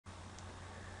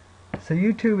So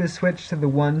YouTube has switched to the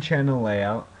one channel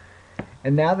layout,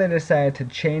 and now they decided to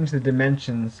change the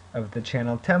dimensions of the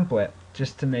channel template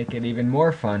just to make it even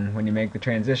more fun when you make the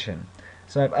transition.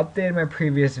 So I've updated my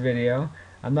previous video.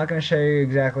 I'm not going to show you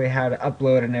exactly how to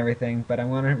upload and everything, but I'm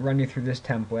going to run you through this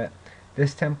template.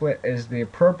 This template is the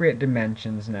appropriate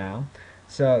dimensions now.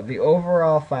 So the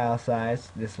overall file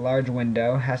size, this large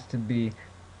window, has to be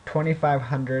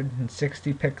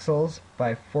 2560 pixels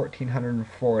by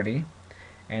 1440,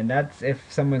 and that's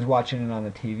if someone's watching it on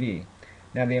the TV.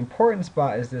 Now the important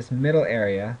spot is this middle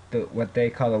area, what they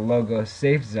call the logo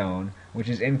safe zone, which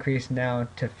is increased now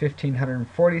to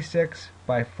 1546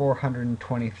 by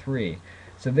 423.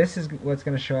 So this is what's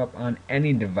going to show up on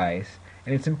any device.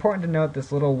 And it's important to note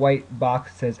this little white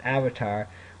box that says avatar.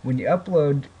 When you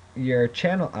upload your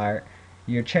channel art,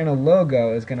 your channel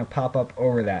logo is going to pop up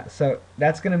over that. So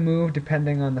that's going to move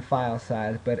depending on the file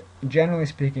size, but generally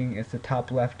speaking it's the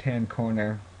top left hand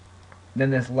corner.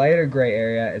 Then this lighter gray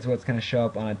area is what's going to show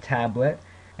up on a tablet,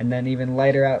 and then even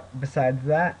lighter out besides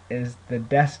that is the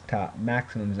desktop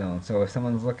maximum zone. So if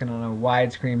someone's looking on a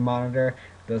widescreen monitor,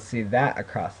 they'll see that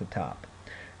across the top.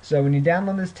 So when you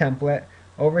download this template,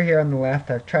 over here on the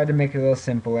left I've tried to make it a little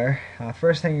simpler.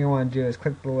 First thing you want to do is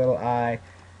click the little eye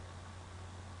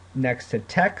next to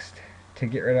text to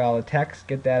get rid of all the text,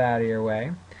 get that out of your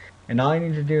way. And all you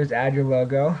need to do is add your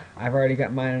logo. I've already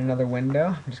got mine in another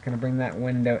window. I'm just going to bring that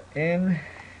window in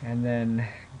and then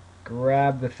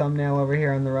grab the thumbnail over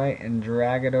here on the right and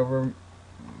drag it over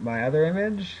my other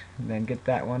image, and then get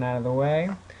that one out of the way.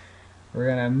 We're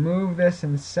going to move this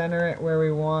and center it where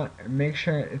we want. Make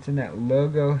sure it's in that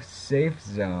logo safe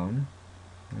zone.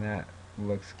 And that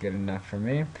looks good enough for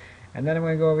me. And then I'm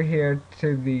going to go over here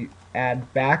to the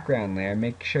add background layer.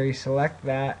 Make sure you select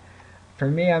that. For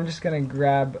me, I'm just going to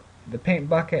grab the paint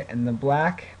bucket and the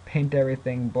black, paint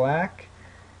everything black,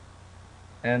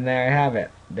 and there I have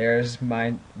it. There's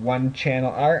my one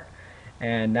channel art,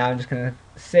 and now I'm just going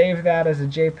to save that as a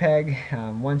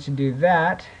JPEG. Once you do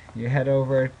that, you head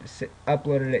over,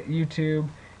 upload it at YouTube,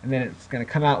 and then it's going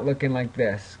to come out looking like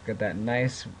this. Got that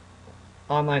nice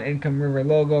Online Income River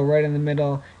logo right in the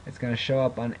middle. It's going to show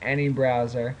up on any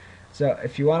browser. So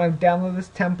if you want to download this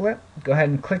template, go ahead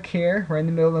and click here right in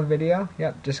the middle of the video.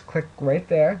 Yep, just click right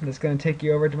there. That's going to take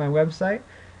you over to my website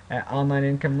at Online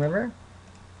Income River.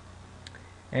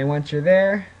 And once you're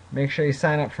there, make sure you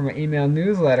sign up for my email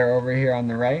newsletter over here on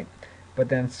the right. But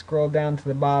then scroll down to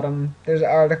the bottom. There's an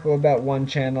article about one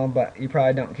channel, but you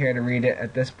probably don't care to read it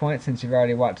at this point since you've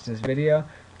already watched this video.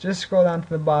 Just scroll down to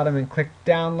the bottom and click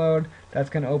download.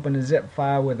 That's going to open a zip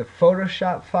file with a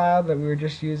Photoshop file that we were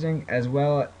just using, as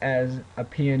well as a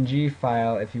PNG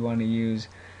file if you want to use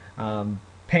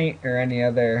Paint or any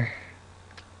other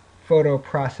photo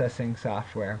processing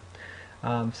software.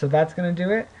 So that's going to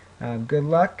do it. Good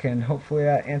luck, and hopefully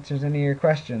that answers any of your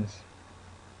questions.